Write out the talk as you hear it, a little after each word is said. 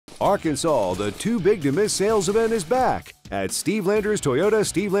Arkansas, the Too Big to Miss sales event is back at Steve Landers Toyota,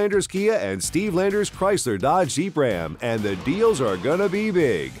 Steve Landers Kia, and Steve Landers Chrysler Dodge Jeep Ram, and the deals are gonna be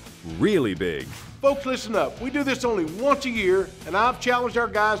big, really big. Folks, listen up. We do this only once a year, and I've challenged our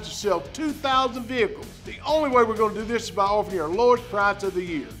guys to sell 2,000 vehicles. The only way we're going to do this is by offering you our lowest price of the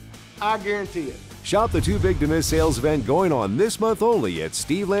year. I guarantee it. Shop the Too Big to Miss sales event going on this month only at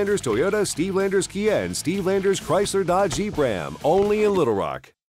Steve Landers Toyota, Steve Landers Kia, and Steve Landers Chrysler Dodge Jeep Ram, only in Little Rock.